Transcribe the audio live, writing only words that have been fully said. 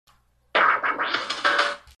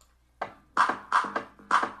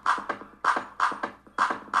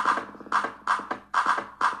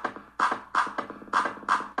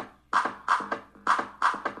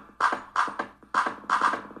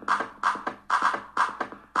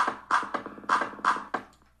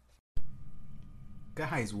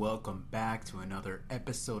Guys, welcome back to another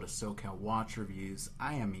episode of SoCal Watch Reviews.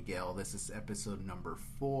 I am Miguel. This is episode number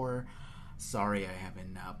 4. Sorry I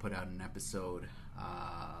haven't put out an episode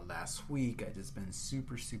last week. I just been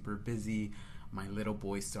super busy. My little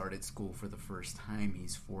boy started school for the first time.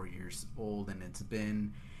 He's 4 years old, and it's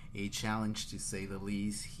been a challenge to say the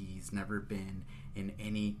least. He's never been in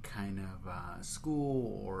any kind of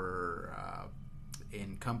school or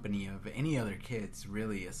in company of any other kids,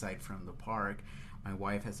 really, aside from the park. My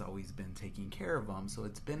wife has always been taking care of him, so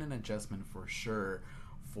it's been an adjustment for sure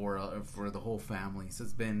for the whole family. So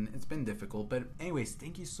it's been difficult. But anyways,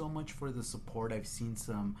 thank you so much for the support. I've seen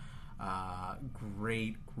some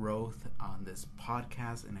great growth on this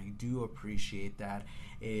podcast, and I do appreciate that.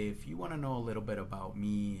 If you want to know a little bit about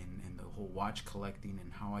me and the whole watch collecting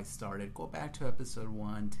and how I started, go back to episode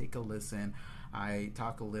 1, take a listen. I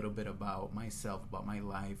talk a little bit about myself, about my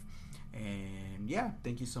life, and yeah,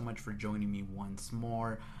 thank you so much for joining me once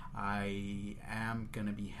more. I am going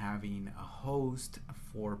to be having a host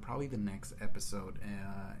for probably the next episode,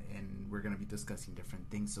 and we're going to be discussing different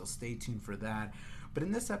things, so stay tuned for that. But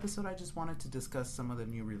in this episode, I just wanted to discuss some of the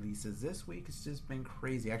new releases. This week it's just been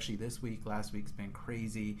crazy. Actually, last week's been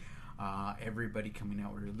crazy. Everybody coming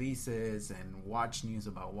out with releases and watch news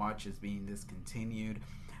about watches being discontinued.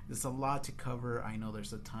 There's a lot to cover. I know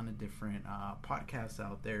there's a ton of different podcasts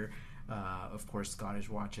out there. Of course, Scottish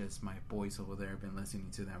Watches, my boys over there, have been listening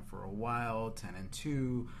to them for a while. 10 and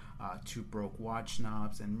 2, Two Broke Watch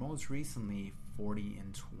Snobs, and most recently 40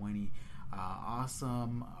 and 20.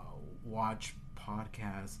 Awesome watch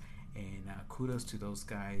podcasts, and kudos to those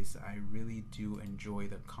guys. I really do enjoy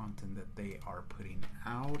the content that they are putting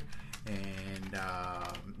out, and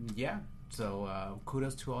so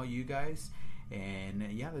kudos to all you guys. And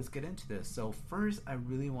let's get into this. So first, I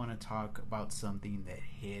really want to talk about something that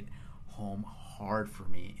hit home hard for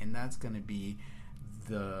me, and that's going to be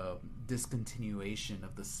the discontinuation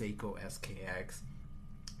of the Seiko SKX.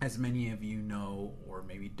 As many of you know, or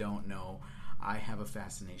maybe don't know, I have a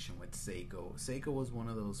fascination with Seiko. Seiko was one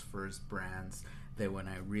of those first brands that when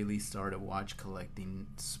I really started watch collecting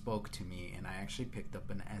spoke to me, and I actually picked up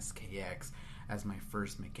an SKX as my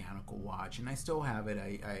first mechanical watch, and I still have it.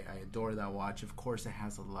 I adore that watch. Of course, it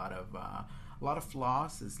has a lot of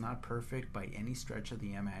flaws. It's not perfect by any stretch of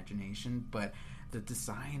the imagination, but the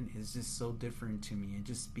design is just so different to me. It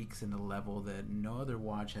just speaks in a level that no other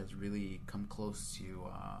watch has really come close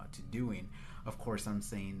to doing. Of course, I'm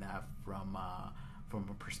saying that from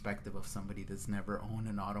a perspective of somebody that's never owned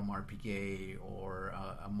an Audemars Piguet or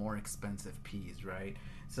a more expensive piece, right?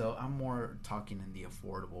 So I'm more talking in the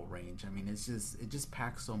affordable range. I mean, it just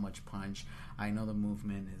packs so much punch. I know the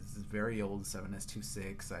movement is very old,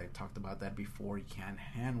 7S26. I've talked about that before. You can't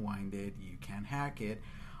hand wind it, you can't hack it,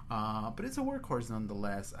 but it's a workhorse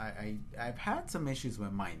nonetheless. I've had some issues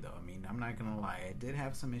with mine though. I mean, I'm not gonna lie, I did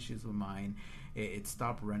have some issues with mine. It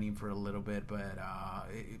stopped running for a little bit, but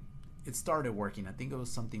it started working. I think it was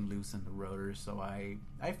something loose in the rotor, so I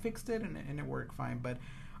fixed it and it worked fine. But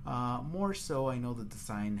more so, I know the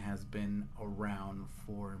design has been around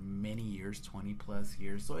for many years, 20 plus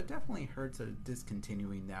years, so it definitely hurts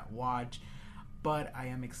discontinuing that watch. But I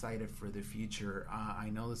am excited for the future. I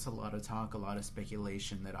know there's a lot of talk, a lot of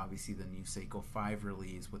speculation that obviously the new Seiko 5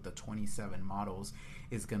 release with the 27 models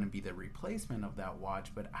is going to be the replacement of that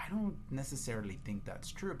watch, but I don't necessarily think that's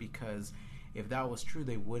true, because if that was true,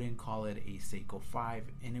 they wouldn't call it a Seiko 5,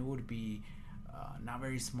 and it would be not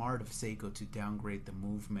very smart of Seiko to downgrade the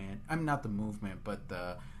movement. I'm not the movement, but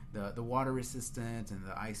the water resistance and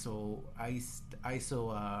the ISO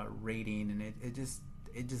rating, and it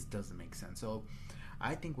just doesn't make sense. So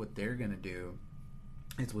I think what they're gonna do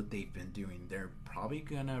is what they've been doing. They're probably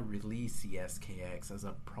gonna release the SKX as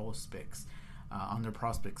a Prospex on their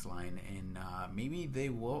Prospex line, and maybe they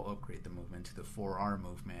will upgrade the movement to the 4R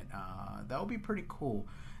movement. That would be pretty cool.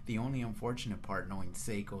 The only unfortunate part, knowing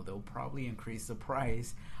Seiko, they'll probably increase the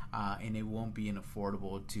price, and it won't be an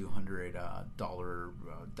affordable $200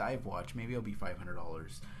 dive watch. Maybe it'll be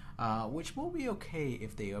 $500, which will be okay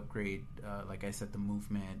if they upgrade, like I said, the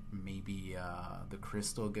movement, maybe the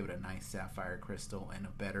crystal, give it a nice sapphire crystal and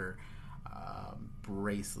a better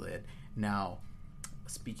bracelet. Now,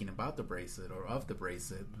 speaking about the bracelet, or of the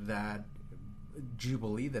bracelet, that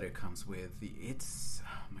Jubilee that it comes with, it's,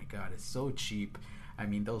 oh my god, it's so cheap. I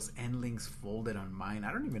mean, those end links folded on mine,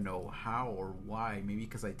 I don't even know how or why. Maybe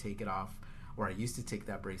because I take it off, or I used to take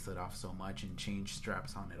that bracelet off so much and change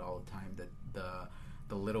straps on it all the time, that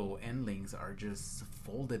the little end links are just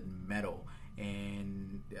folded metal,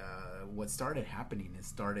 And what started happening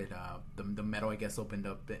is the metal, I guess, opened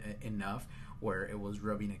up enough where it was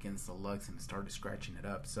rubbing against the lugs and it started scratching it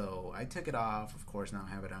up. So I took it off. Of course, now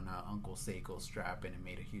I have it on a Uncle Seiko strap, and it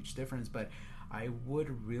made a huge difference. But I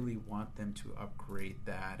would really want them to upgrade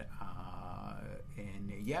that.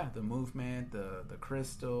 And yeah, the movement, the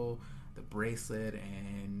crystal, the bracelet,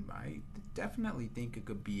 and I definitely think it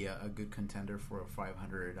could be a good contender for a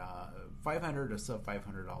 500 or sub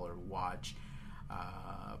 $500 watch.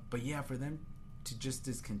 But yeah, for them to just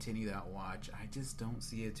discontinue that watch, I just don't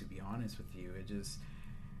see it, to be honest with you. It just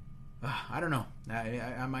I don't know.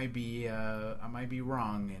 I might be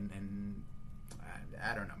wrong, and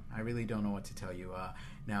I don't know. I really don't know what to tell you.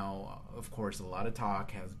 Now, of course, a lot of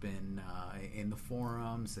talk has been in the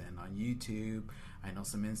forums and on YouTube. I know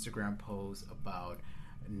some Instagram posts about,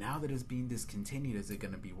 now that it's being discontinued, is it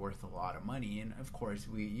going to be worth a lot of money? And of course,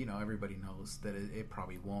 everybody knows that it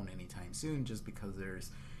probably won't anytime soon, just because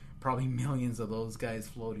there's probably millions of those guys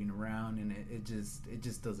floating around, and it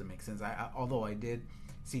just doesn't make sense. Although I did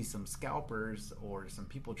see some scalpers or some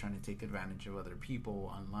people trying to take advantage of other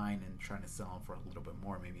people online and trying to sell them for a little bit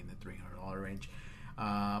more, maybe in the $300 range.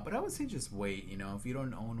 But I would say just wait. If you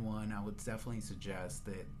don't own one, I would definitely suggest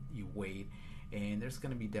that you wait. And there's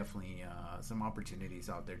going to be definitely some opportunities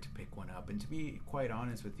out there to pick one up. And to be quite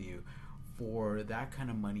honest with you, for that kind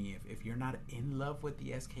of money, if you're not in love with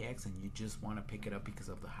the SKX and you just want to pick it up because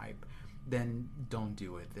of the hype, then don't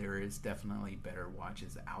do it. There is definitely better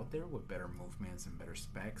watches out there with better movements and better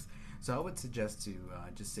specs. So I would suggest to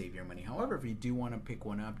just save your money. However, if you do want to pick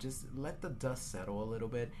one up, just let the dust settle a little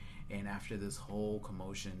bit. And after this whole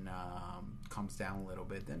commotion comes down a little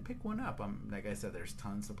bit, then pick one up. Like I said, there's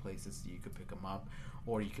tons of places you could pick them up,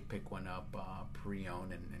 or you could pick one up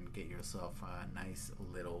pre-owned and get yourself a nice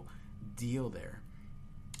little deal there.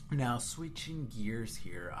 Now, switching gears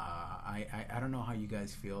here, I don't know how you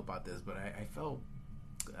guys feel about this, but I felt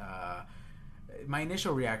my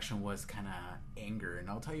initial reaction was kind of anger, and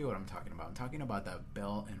I'll tell you what I'm talking about. I'm talking about the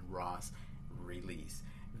Bell and Ross release.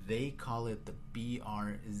 They call it the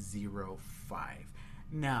BR05.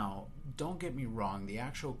 Now, don't get me wrong, the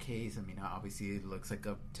actual case, obviously it looks like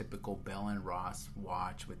a typical Bell and Ross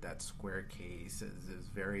watch with that square case. It's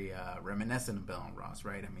very reminiscent of Bell and Ross,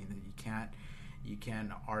 right? You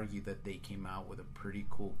can't argue that they came out with a pretty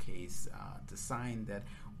cool case design that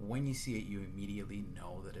when you see it, you immediately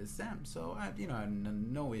know that it's them. So,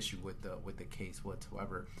 no issue with the case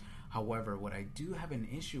whatsoever. However, what I do have an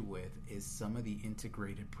issue with is some of the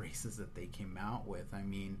integrated braces that they came out with.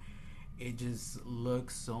 It just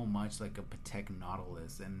looks so much like a Patek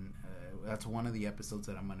Nautilus, and that's one of the episodes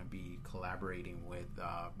that I'm going to be collaborating with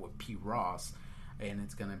P. Ross, and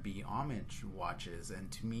it's going to be homage watches. And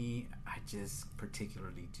to me, I just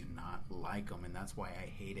particularly do not like them, and that's why I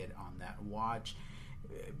hate it on that watch,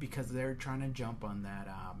 because they're trying to jump on that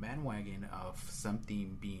bandwagon of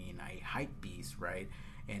something being a hype beast, right?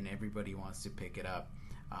 And everybody wants to pick it up.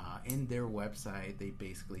 In their website, they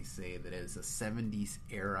basically say that it's a 70s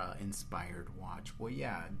era inspired watch. Well,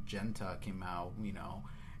 yeah, Genta came out,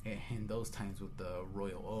 in those times with the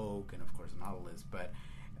Royal Oak and, of course, Nautilus. But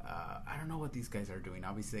I don't know what these guys are doing.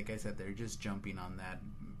 Obviously, like I said, they're just jumping on that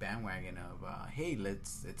bandwagon of, hey,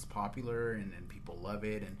 it's popular and people love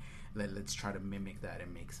it, and let's try to mimic that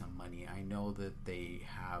and make some money. I know that they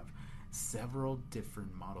have several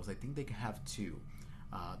different models. I think they have two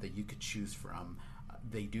that you could choose from.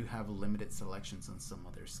 They do have limited selections on some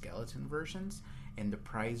of their skeleton versions, and the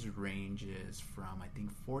price range is from, I think,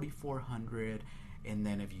 $4,400, and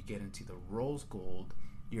then if you get into the rose gold,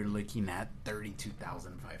 you're looking at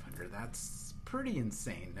 $32,500. That's pretty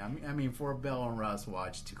insane. For a Bell and Ross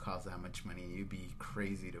watch to cost that much money, you'd be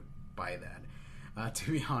crazy to buy that.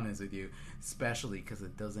 To be honest with you, especially because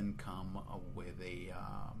it doesn't come with a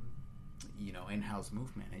in-house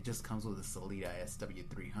movement. It just comes with a Sellita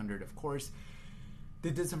SW300. Of course, they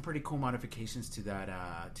did some pretty cool modifications to that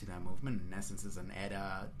movement. In essence, it's an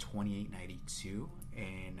ETA 2892,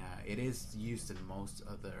 and it is used in most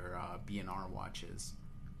of their B&R watches.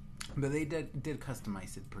 But they did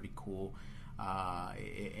customize it pretty cool,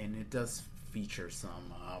 and it does feature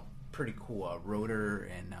some pretty cool rotor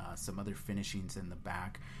and some other finishings in the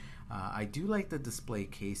back. I do like the display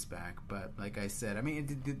case back, but like I said,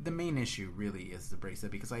 the main issue really is the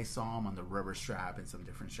bracelet, because I saw them on the rubber strap and some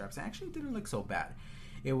different straps. It actually didn't look so bad.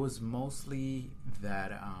 It was mostly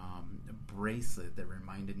that bracelet that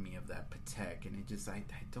reminded me of that Patek, and I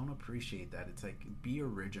don't appreciate that. It's like, be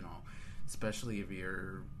original, especially if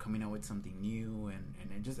you're coming out with something new,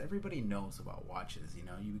 and it just, everybody knows about watches.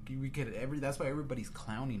 You get it that's why everybody's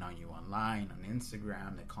clowning on you online, on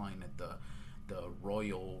Instagram. They're calling it the the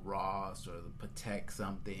Royal Ross or the Patek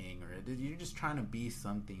something, or you're just trying to be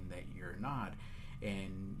something that you're not.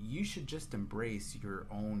 And you should just embrace your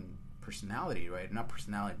own personality, right? Not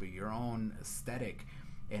personality, but your own aesthetic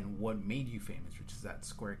and what made you famous, which is that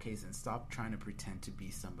square case, and stop trying to pretend to be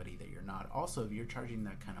somebody that you're not. Also, if you're charging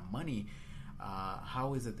that kind of money,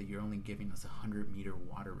 how is it that you're only giving us 100-meter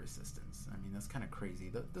water resistance? I mean, that's kind of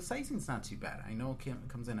crazy. The sizing's not too bad. I know it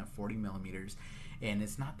comes in at 40 millimeters, and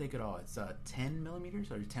it's not thick at all. It's 10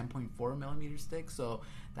 millimeters or 10.4 millimeters thick, so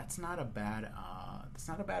that's not a bad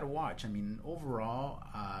watch. I mean, overall,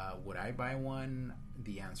 would I buy one?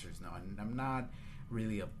 The answer is no. And I'm not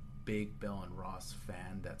really a big Bell and Ross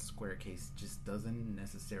fan. That square case just doesn't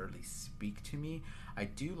necessarily speak to me. I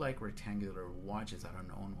do like rectangular watches. I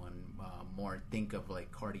don't own one. More think of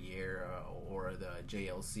like Cartier or the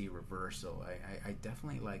JLC Reverso. I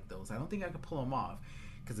definitely like those. I don't think I could pull them off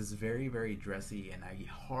because it's very, very dressy, and I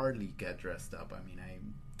hardly get dressed up. I mean, I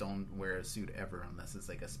don't wear a suit ever unless it's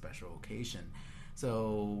like a special occasion.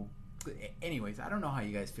 So anyways, I don't know how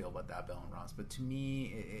you guys feel about that Bell and Ross, but to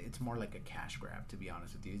me, it's more like a cash grab, to be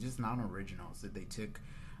honest with you. It's just non-originals that they took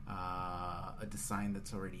a design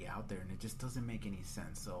that's already out there, and it just doesn't make any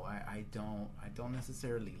sense. So I don't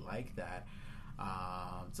necessarily like that.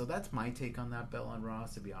 So that's my take on that Bell and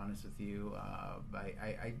Ross, to be honest with you.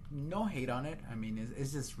 I no hate on it. I mean,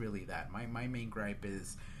 it's just really that. My main gripe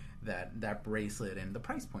is that bracelet and the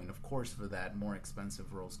price point, of course, for that more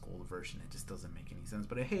expensive rose gold version. It just doesn't make any sense.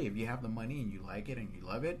 But hey, if you have the money and you like it and you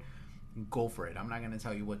love it, go for it. I'm not going to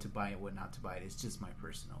tell you what to buy and what not to buy. It's just my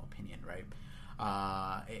personal opinion, right?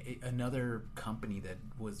 Another company that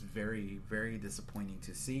was very, very disappointing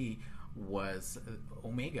to see was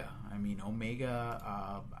Omega. I mean, Omega,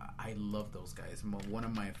 I love those guys. One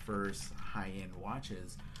of my first high-end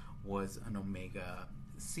watches was an Omega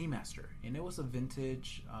Seamaster, and it was a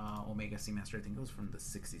vintage Omega Seamaster. I think it was from the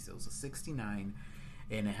 60s. It was a 69,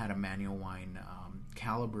 and it had a manual wind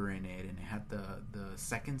caliber in it, and it had the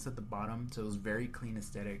seconds at the bottom, so it was very clean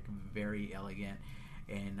aesthetic, very elegant.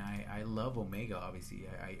 And I love Omega. Obviously,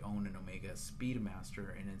 I own an Omega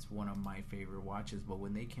Speedmaster, and it's one of my favorite watches. But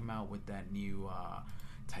when they came out with that new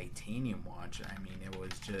titanium watch, I mean, it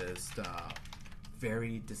was just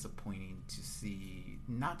very disappointing to see.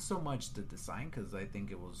 Not so much the design, because I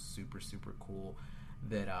think it was super, super cool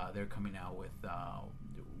that they're coming out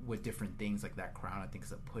with different things like that crown. I think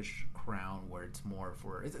it's a push crown where it's more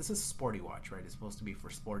for, it's a sporty watch, right? It's supposed to be for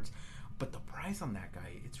sports, but the price on that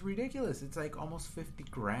guy, it's ridiculous. It's like almost 50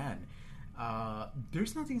 grand.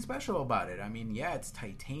 There's nothing special about it. I mean, yeah, it's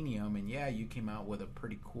titanium, and yeah, you came out with a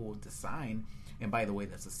pretty cool design. And by the way,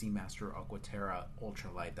 that's a Seamaster Aquaterra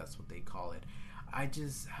Ultralight. That's what they call it. I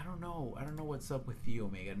don't know. I don't know what's up with the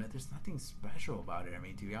Omega. No, there's nothing special about it. I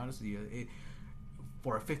mean, to be honest with you,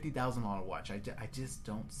 for a $50,000 watch, I just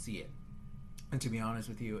don't see it. And to be honest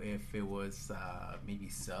with you, if it was maybe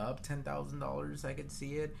sub $10,000, I could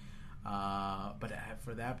see it. But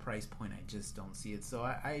for that price point, I just don't see it. So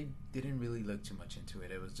I didn't really look too much into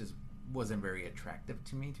it. It wasn't very attractive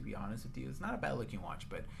to me, to be honest with you. It's not a bad looking watch,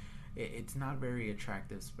 but it's not very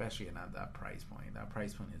attractive, especially at that price point. That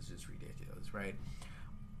price point is just ridiculous, right?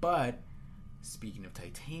 But speaking of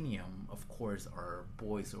titanium, of course, our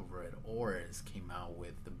boys over at Oris came out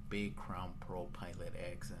with the big Crown Pearl Pilot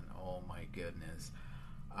X, and oh my goodness,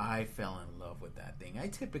 I fell in love with that thing. I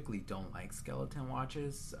typically don't like skeleton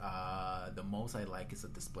watches. The most I like is a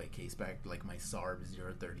display case back, like my Sarb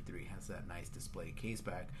 033 has that nice display case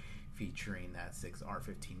back featuring that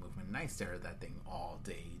 6R15 movement, and I stare at that thing all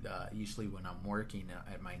day. Usually when I'm working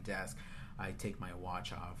at my desk, I take my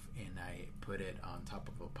watch off and I put it on top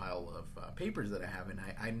of a pile of papers that I have, and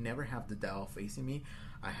I never have the dial facing me.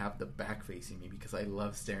 I have the back facing me because I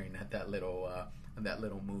love staring at that little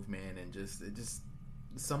movement, and just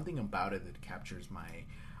something about it that captures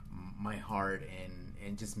my heart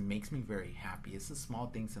and just makes me very happy. It's the small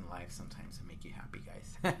things in life sometimes that make you happy,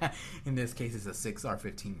 guys. In this case, it's a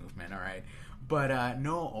 6R15 movement, all right? But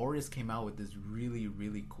no, Oris came out with this really,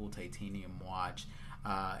 really cool titanium watch.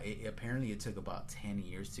 Apparently, it took about 10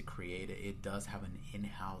 years to create it. It does have an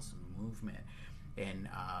in-house movement, and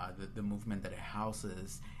the movement that it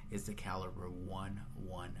houses is the caliber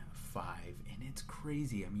 115, and it's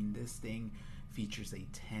crazy. I mean, this thing features a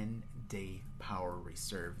 10-day power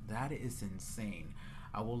reserve. That is insane.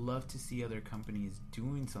 I would love to see other companies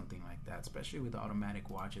doing something like that, especially with automatic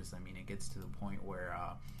watches. I mean, it gets to the point where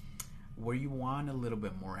you want a little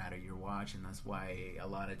bit more out of your watch, and that's why a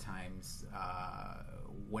lot of times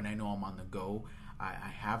when I know I'm on the go, I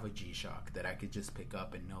have a G-Shock that I could just pick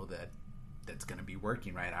up and know that that's going to be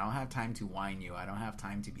working right. I don't have time to whine you. I don't have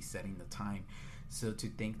time to be setting the time. So to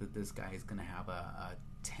think that this guy is going to have a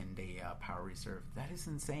 10-day power reserve, that is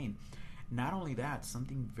insane. Not only that,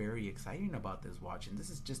 something very exciting about this watch, and this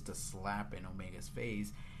is just a slap in Omega's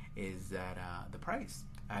face, is that the price.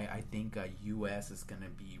 I think US is going to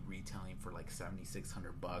be retailing for like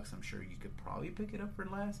 $7,600. I'm sure you could probably pick it up for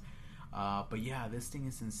less. But yeah, this thing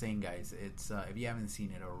is insane, guys. It's if you haven't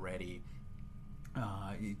seen it already,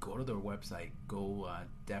 you go to their website. Go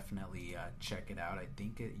definitely check it out. I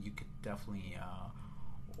think you could definitely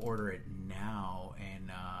order it now. And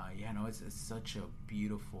yeah, no, it's such a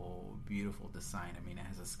beautiful, beautiful design. I mean, it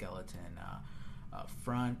has a skeleton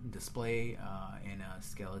front display and a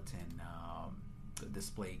skeleton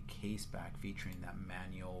display case back featuring that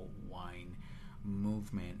manual wind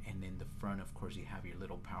movement, and in the front, of course, you have your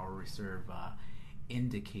little power reserve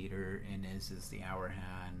indicator, and this is the hour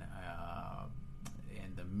hand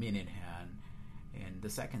and the minute hand and the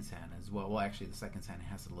seconds hand as well. Well, actually, the seconds hand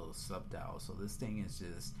has a little sub dial, so this thing is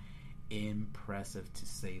just impressive to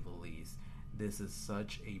say the least. This is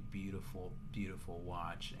such a beautiful, beautiful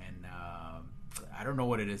watch, and I don't know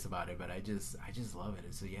what it is about it, but I just love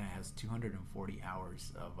it. So yeah, it has 240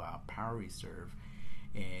 hours of power reserve,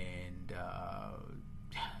 and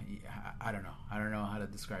I don't know how to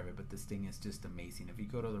describe it, but this thing is just amazing. If you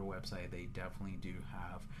go to their website, they definitely do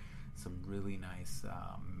have some really nice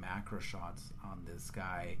macro shots on this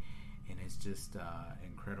guy, and it's just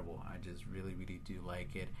incredible. I just really, really do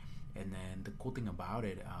like it. And then the cool thing about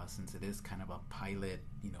it, since it is kind of a pilot,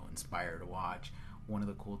 inspired watch, one of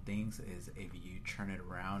the cool things is if you turn it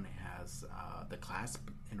around, it has the clasp.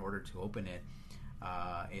 In order to open it,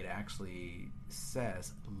 it actually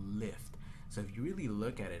says lift. So if you really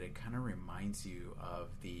look at it, it kind of reminds you of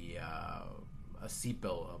the a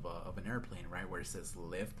seatbelt of an airplane, right, where it says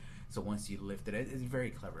lift. So once you lift it, it's very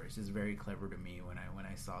clever. It's just very clever to me. When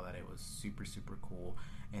I saw that, it was super, super cool.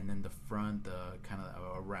 And then the front, the kind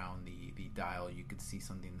of around the dial, you could see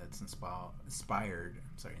something that's inspired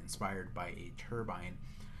by a turbine.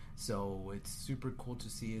 So it's super cool to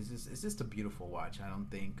see. It's just a beautiful watch. I don't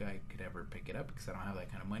think I could ever pick it up because I don't have that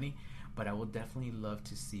kind of money, but I would definitely love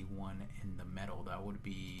to see one in the metal. That would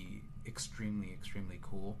be extremely, extremely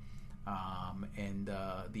cool. And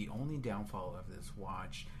the only downfall of this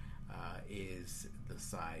watch is the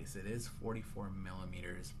size. It is 44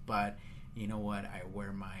 millimeters, but you know what? I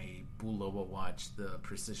wear my Bulova watch. The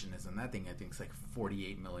precision is on that thing. I think it's like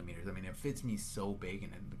 48 millimeters. I mean, it fits me so big,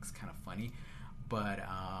 and it looks kind of funny. But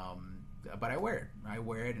I wear it. I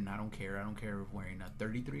wear it, and I don't care. I don't care if wearing a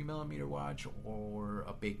 33 millimeter watch or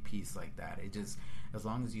a big piece like that. It just, as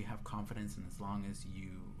long as you have confidence and as long as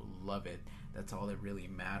you love it, that's all that really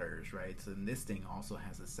matters, right? So this thing also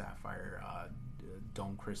has a sapphire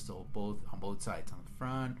dome crystal on both sides, on the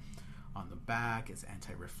front, on the back. It's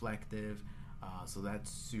anti-reflective, so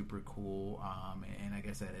that's super cool. And like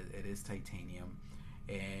I said, it is titanium.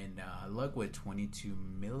 And Lugwood 22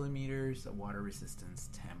 millimeters, water resistance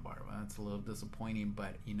 10 bar. Well, that's a little disappointing,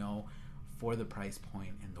 but for the price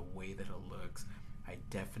point and the way that it looks, I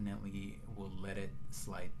definitely will let it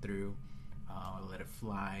slide through. I'll let it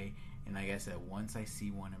fly. And like I said, once I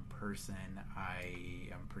see one in person,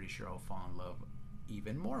 I'm pretty sure I'll fall in love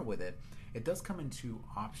even more with it. It does come in two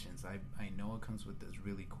options. I know it comes with this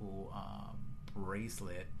really cool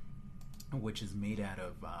bracelet, which is made out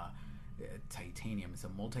of titanium. It's a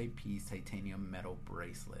multi-piece titanium metal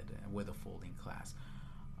bracelet with a folding clasp.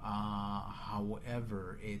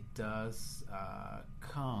 However, it does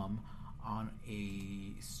come on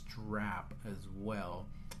a strap as well,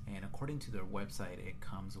 and according to their website, it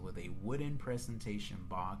comes with a wooden presentation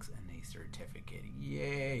box and a certificate.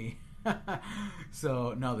 Yay!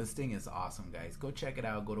 So no, this thing is awesome, guys. Go check it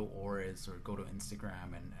out. Go to Oris or go to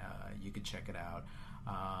Instagram, and you can check it out.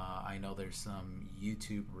 I know there's some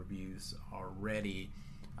YouTube reviews already,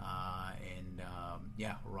 and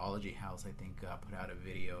yeah, Horology House, I think, put out a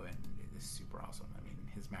video, and it's super awesome. I mean,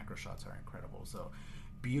 his macro shots are incredible. So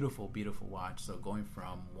beautiful, beautiful watch. So going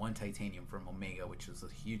from one titanium from Omega, which was a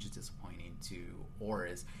huge disappointing, to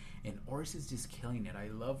Oris, and Oris is just killing it. I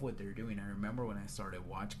love what they're doing. I remember when I started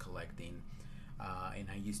watch collecting, and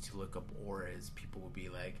I used to look up Oris, people would be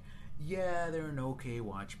like, yeah, they're an okay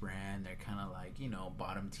watch brand. They're kind of like,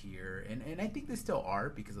 bottom tier. And I think they still are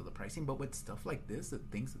because of the pricing. But with stuff like this, the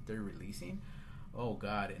things that they're releasing, oh,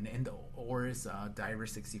 God. And the Oris Diver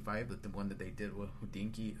 65, the one that they did with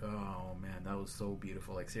Hodinkee, oh, man, that was so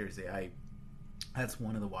beautiful. Like, seriously, that's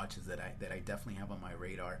one of the watches that I definitely have on my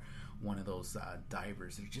radar. One of those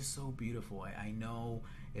divers. They're just so beautiful. I know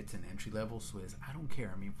it's an entry-level Swiss. I don't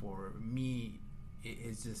care. I mean, for me,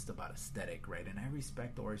 it's just about aesthetic, right? And I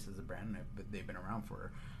respect Oris as a brand, and they've been around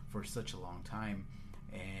for such a long time.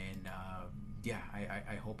 and yeah,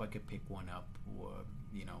 I hope I could pick one up.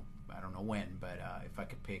 You know, I don't know when, but if I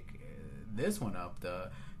could pick this one up, the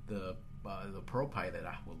Pro Pilot,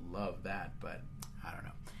 I would love that. But I don't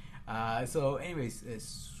know. So, anyways,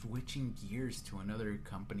 switching gears to another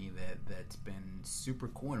company that's been super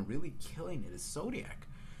cool and really killing it is Zodiac.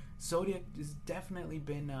 Zodiac has definitely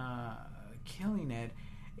been killing it,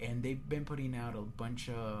 and they've been putting out a bunch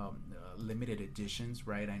of limited editions,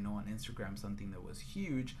 right? I know on Instagram something that was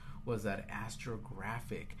huge was that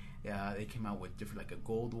Astrographic. They came out with different, like a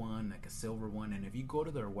gold one, like a silver one, and if you go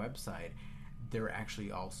to their website, they're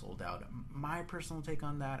actually all sold out. My personal take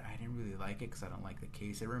on that, I didn't really like it because I don't like the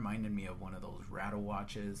case. It reminded me of one of those rattle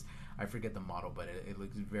watches. I forget the model, but it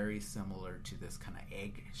looks very similar to this kind of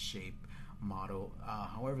egg shape model.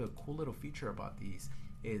 However, the cool little feature about these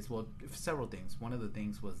is, well, several things. One of the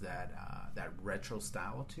things was that that retro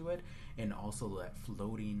style to it, and also that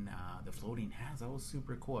floating the floating hands. That was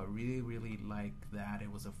super cool. I really liked that.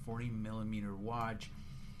 It was a 40 millimeter watch,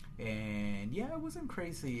 and yeah, it wasn't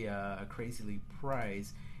crazily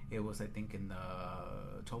priced. It was, I think, in the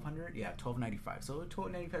 1200, yeah, 1295. So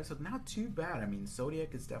 1295, so not too bad. I mean,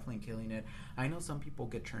 Zodiac is definitely killing it. I know some people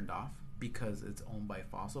get turned off because it's owned by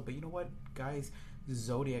Fossil, but you know what, guys,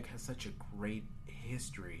 Zodiac has such a great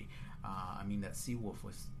history. I mean, that Seawolf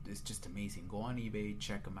is just amazing. Go on eBay,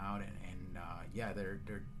 check them out, and yeah, they're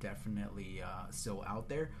definitely still out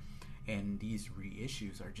there. And these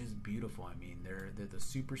reissues are just beautiful. I mean, they're the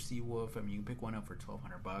Super Seawolf. I mean, you can pick one up for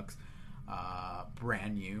 $1,200,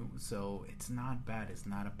 brand new. So it's not bad. It's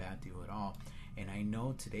not a bad deal at all. And I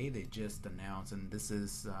know today they just announced, and this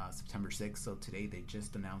is September 6th. So today they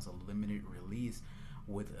just announced a limited release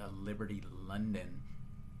with a Liberty London,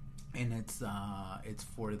 and it's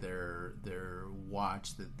for their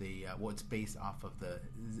watch that they it's based off of the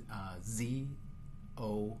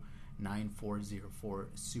ZO9404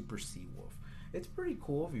 Super Seawolf. It's pretty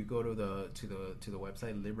cool. If you go to the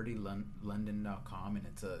website libertylondon.com, and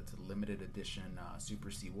it's a limited edition Super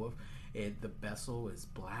Seawolf. The bezel is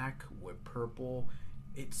black with purple.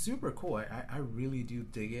 It's super cool. I really do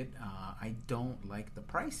dig it. I don't like the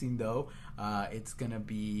pricing though. It's gonna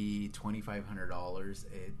be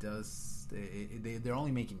 $2,500. They're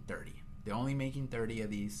only making 30. They're only making 30 of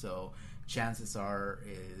these, so chances are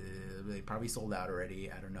they probably sold out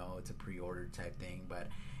already. I don't know. It's a pre-order type thing, but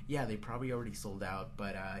yeah, they probably already sold out.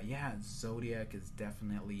 But yeah, Zodiac is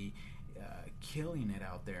definitely killing it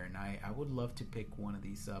out there, and I would love to pick one of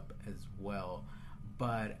these up as well.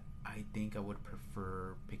 But I think I would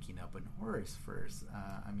prefer picking up an Horus first.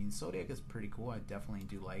 I mean, Zodiac is pretty cool. I definitely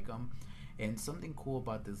do like them. And something cool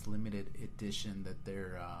about this limited edition that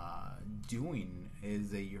they're doing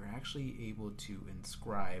is that you're actually able to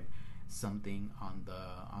inscribe something on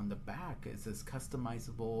the back. It says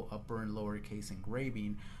customizable upper and lowercase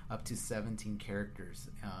engraving up to 17 characters,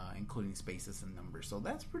 including spaces and numbers. So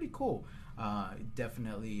that's pretty cool.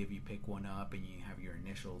 Definitely, if you pick one up and you have your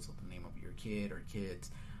initials of the name of your kid or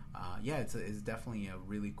kids, yeah, it's definitely a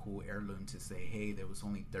really cool heirloom to say, hey, there was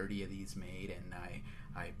only 30 of these made, and I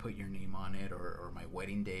put your name on it, or my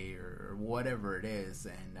wedding day, or whatever it is.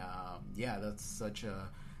 And yeah, that's such a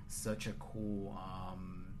cool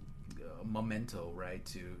memento, right,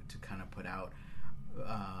 to kind of put out.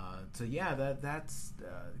 So yeah, that's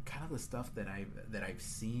kind of the stuff that I've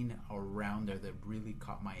seen around there that really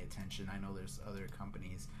caught my attention. I know there's other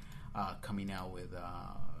companies coming out with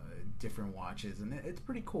different watches, and it's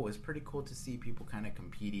pretty cool. It's pretty cool to see people kind of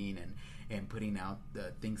competing and putting out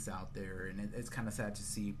things out there, and it's kind of sad to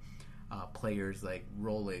see players like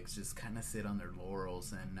Rolex just kind of sit on their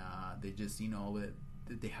laurels, and they just, you know,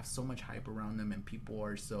 they have so much hype around them, and people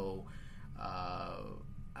are so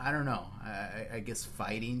I don't know, I guess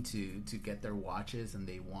fighting to get their watches, and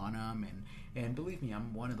they want them, and believe me,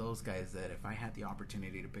 I'm one of those guys that if I had the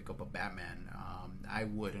opportunity to pick up a Batman, I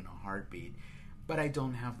would in a heartbeat. But I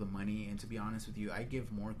don't have the money, and to be honest with you, I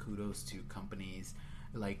give more kudos to companies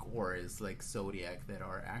like Horus, like Zodiac, that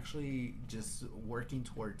are actually just working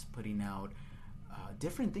towards putting out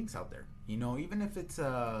different things out there. You know, even if it's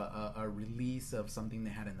a release of something they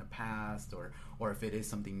had in the past, or if it is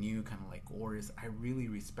something new, kind of like Horus, I really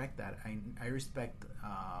respect that. I respect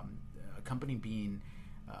a company being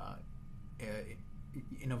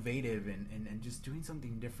innovative and just doing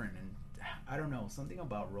something different. And I don't know, something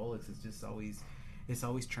about Rolex is just always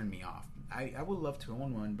turned me off. I would love to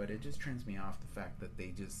own one, but it just turns me off, the fact that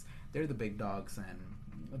they're the big dogs, and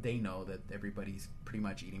they know that everybody's pretty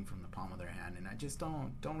much eating from the palm of their hand, and I just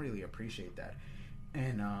don't really appreciate that.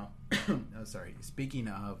 And sorry, speaking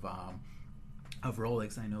of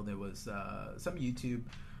Rolex, I know there was some YouTube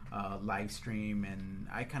live stream, and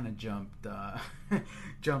I kind of jumped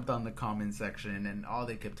jumped on the comment section, and all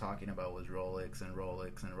they kept talking about was Rolex and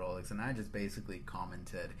Rolex and Rolex, and I just basically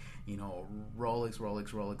commented, Rolex, Rolex,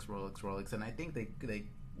 Rolex, Rolex, Rolex, and I think they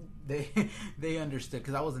they understood,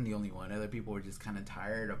 because I wasn't the only one. Other people were just kind of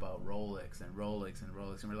tired about Rolex and Rolex and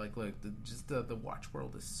Rolex, and we're like, look, the watch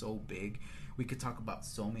world is so big. We could talk about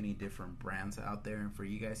so many different brands out there, and for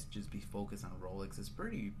you guys to just be focused on Rolex is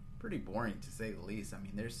pretty boring, to say the least. I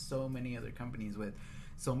mean, there's so many other companies with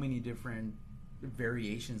so many different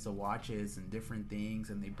variations of watches and different things,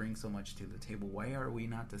 and they bring so much to the table. Why are we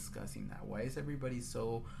not discussing that? Why is everybody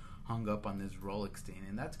so hung up on this Rolex thing?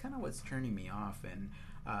 And that's kind of what's turning me off. And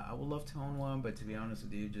I would love to own one, but to be honest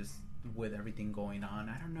with you, just with everything going on,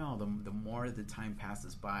 I don't know. The more the time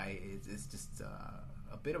passes by, it's just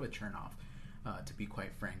a bit of a turnoff, to be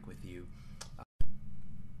quite frank with you.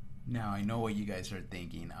 Now, I know what you guys are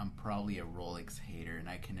thinking. I'm probably a Rolex hater, and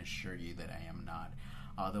I can assure you that I am not.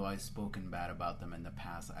 Although I've spoken bad about them in the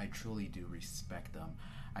past, I truly do respect them.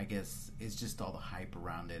 I guess it's just all the hype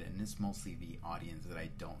around it, and it's mostly the audience that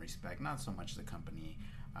I don't respect, not so much the company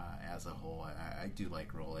as a whole. I do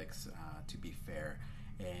like Rolex, to be fair,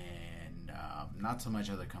 and not so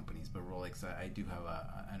much other companies, but Rolex, I do have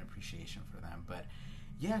an appreciation for them. But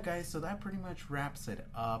yeah, guys, so that pretty much wraps it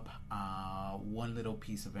up. One little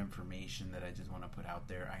piece of information that I just want to put out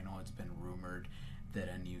there. I know it's been rumored that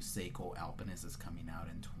a new Seiko Alpinist is coming out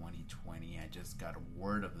in 2020. I just got a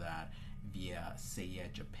word of that via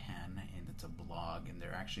Seiya Japan, and it's a blog, and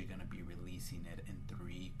they're actually going to be releasing it in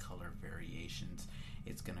 3 color variations.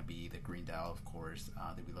 It's going to be the green dial, of course,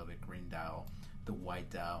 the beloved green dial, the white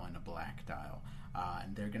dial, and a black dial.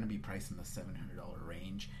 And they're going to be priced in the $700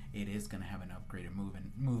 range. It is going to have an upgraded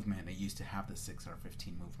movement. It used to have the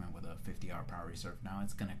 6R15 movement with a 50-hour power reserve. Now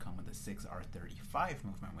it's going to come with a 6R35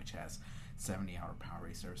 movement, which has 70-hour power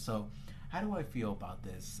reserve. So how do I feel about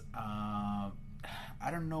this? I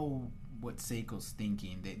don't know what Seiko's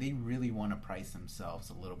thinking. They really want to price themselves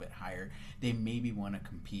a little bit higher. They maybe want to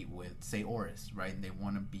compete with, say, Oris, right? And they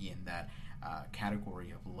want to be in that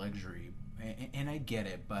category of luxury. And I get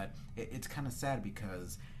it, but it's kind of sad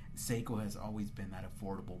because Seiko has always been that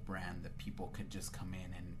affordable brand that people could just come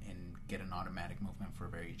in and get an automatic movement for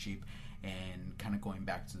very cheap. And kind of going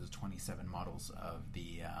back to the 27 models of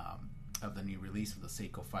the new release of the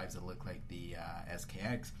Seiko 5s that look like the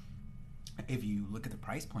SKX, if you look at the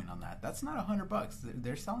price point on that, that's not $100.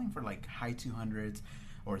 They're selling for like high 200s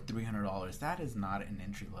or $300. That is not an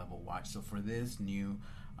entry level watch. So for this new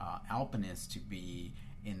Alpinist to be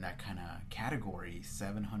in that kind of category,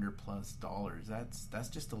 $700 plus, that's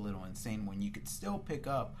just a little insane, when you could still pick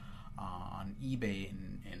up on eBay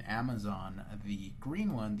and Amazon the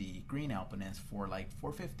green one, the green Alpinist, for like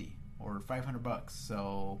 $450 or $500.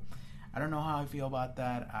 So I don't know how I feel about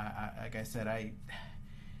that. Like I said,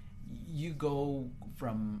 you go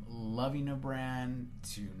from loving a brand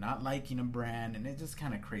to not liking a brand, and it's just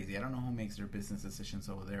kind of crazy. I don't know who makes their business decisions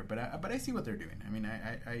over there, but I see what they're doing. I mean,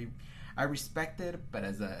 I respect it, but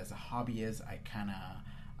as a hobbyist,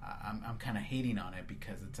 I'm kind of hating on it,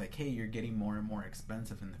 because it's like, hey, you're getting more and more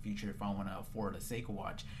expensive in the future. If I want to afford a Seiko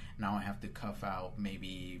watch, now I have to cuff out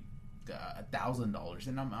maybe $1,000,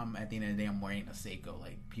 and I'm at the end of the day, I'm wearing a Seiko.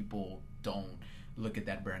 Like, people don't look at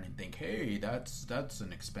that brand and think, hey, that's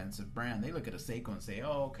an expensive brand. They look at a Seiko and say,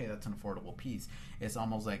 oh, okay, that's an affordable piece. It's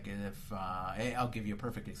almost like if I'll give you a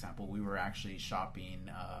perfect example. We were actually shopping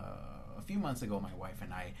a few months ago, my wife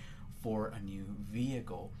and I, for a new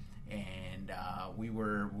vehicle, and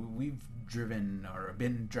we've driven or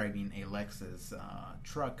been driving a Lexus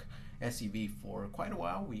truck SUV for quite a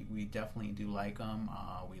while. We definitely do like them.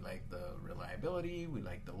 We like the reliability, we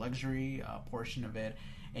like the luxury portion of it,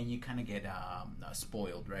 and you kind of get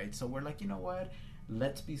spoiled, right? So we're like, you know what?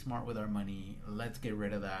 Let's be smart with our money. Let's get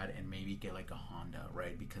rid of that and maybe get like a Honda,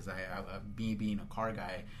 right? Because me being a car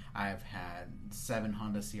guy, I've had 7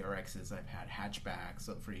 Honda CRXs. I've had hatchbacks.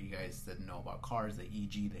 So for you guys that know about cars, the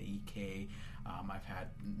EG, the EK. I've had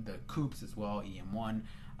the coupes as well, EM1.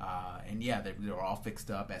 And yeah, they're all fixed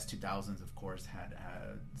up. S2000s, of course, had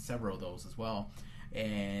several of those as well.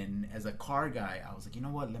 And as a car guy, I was like, you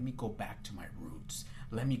know what? Let me go back to my roots.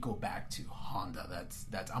 Let me go back to Honda.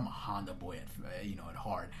 I'm a Honda boy at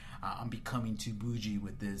heart. I'm becoming too bougie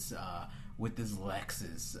with this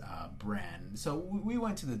Lexus brand. So we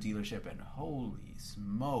went to the dealership, and holy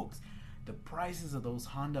smokes, the prices of those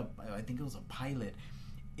Honda. I think it was a Pilot.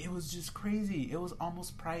 It was just crazy. It was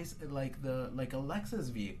almost priced like a Lexus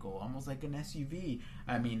vehicle, almost like an SUV.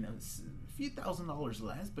 I mean, a few $1,000s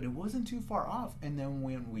less, but it wasn't too far off. And then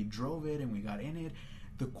when we drove it and we got in it,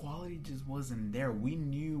 the quality just wasn't there. We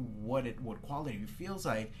knew what quality feels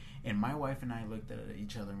like, and my wife and I looked at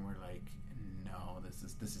each other and we're like, no, this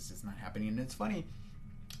is just not happening. And it's funny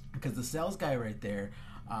because the sales guy right there,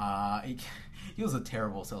 he was a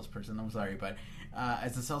terrible salesperson. I'm sorry, but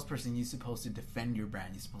as a salesperson, you're supposed to defend your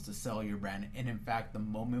brand. You're supposed to sell your brand. And in fact, the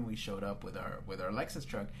moment we showed up with our Lexus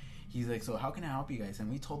truck, he's like, so how can I help you guys?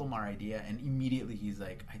 And we told him our idea, and immediately he's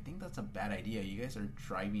like, I think that's a bad idea. You guys are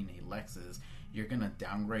driving a Lexus. You're gonna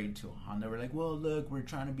downgrade to a Honda. We're like, well, look, we're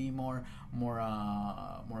trying to be more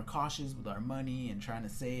cautious with our money and trying to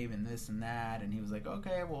save and this and that. And he was like,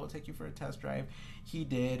 okay, well, we'll take you for a test drive. He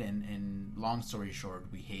did, and long story short,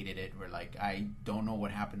 we hated it. We're like, I don't know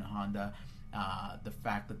what happened to Honda. The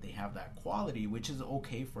fact that they have that quality, which is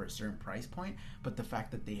okay for a certain price point, but the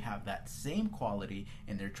fact that they have that same quality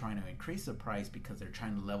and they're trying to increase the price because they're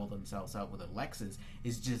trying to level themselves out with a Lexus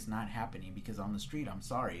is just not happening. Because on the street, I'm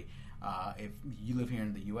sorry, if you live here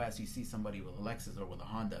in the US, you see somebody with a Lexus or with a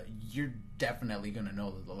Honda, you're definitely going to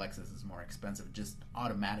know that the Lexus is more expensive just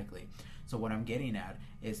automatically. So what I'm getting at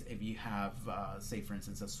is, if you have, say for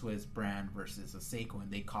instance, a Swiss brand versus a Seiko, and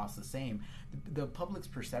they cost the same, the public's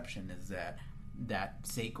perception is that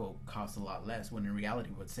Seiko costs a lot less, when in reality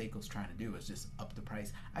what Seiko's trying to do is just up the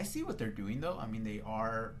price. I see what they're doing though. I mean, they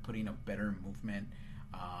are putting a better movement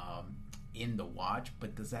in the watch,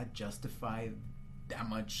 but does that justify that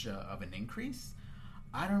much of an increase?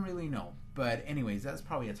 I don't really know. But anyways, that's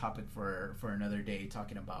probably a topic for another day,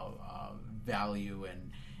 talking about value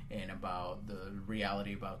and about the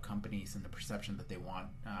reality about companies and the perception that they want.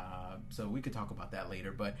 So we could talk about that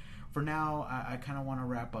later. But for now, I kind of want to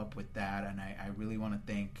wrap up with that. And I really want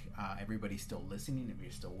to thank everybody still listening. If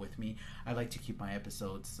you're still with me, I like to keep my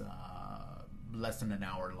episodes less than an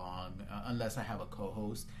hour long, unless I have a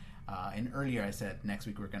co-host. And earlier I said next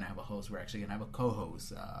week we're going to have a host. We're actually going to have a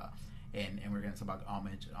co-host. And we're going to talk about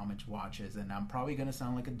homage watches. And I'm probably going to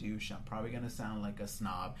sound like a douche. I'm probably going to sound like a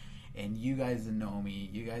snob. And you guys that know me,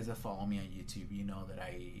 you guys that follow me on YouTube, you know that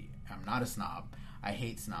I'm not a snob. I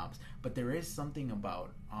hate snobs. But there is something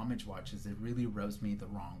about homage watches that really rubs me the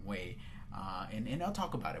wrong way. And I'll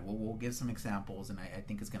talk about it. We'll give some examples, and I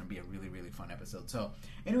think it's going to be a really, really fun episode. So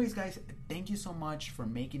anyways, guys, thank you so much for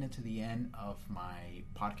making it to the end of my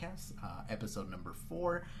podcast, episode number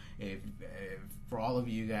 4. If for all of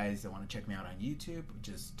you guys that want to check me out on YouTube,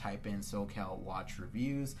 just type in SoCal Watch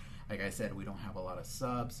Reviews. Like I said, we don't have a lot of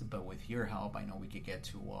subs, but with your help, I know we could get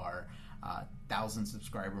to our 1,000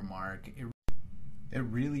 subscriber mark. It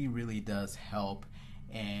really, really does help.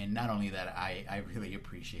 And not only that, I really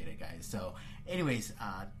appreciate it, guys. So anyways,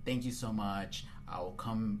 thank you so much. I will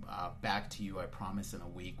come back to you, I promise, in a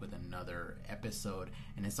week with another episode.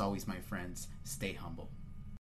 And as always, my friends, stay humble.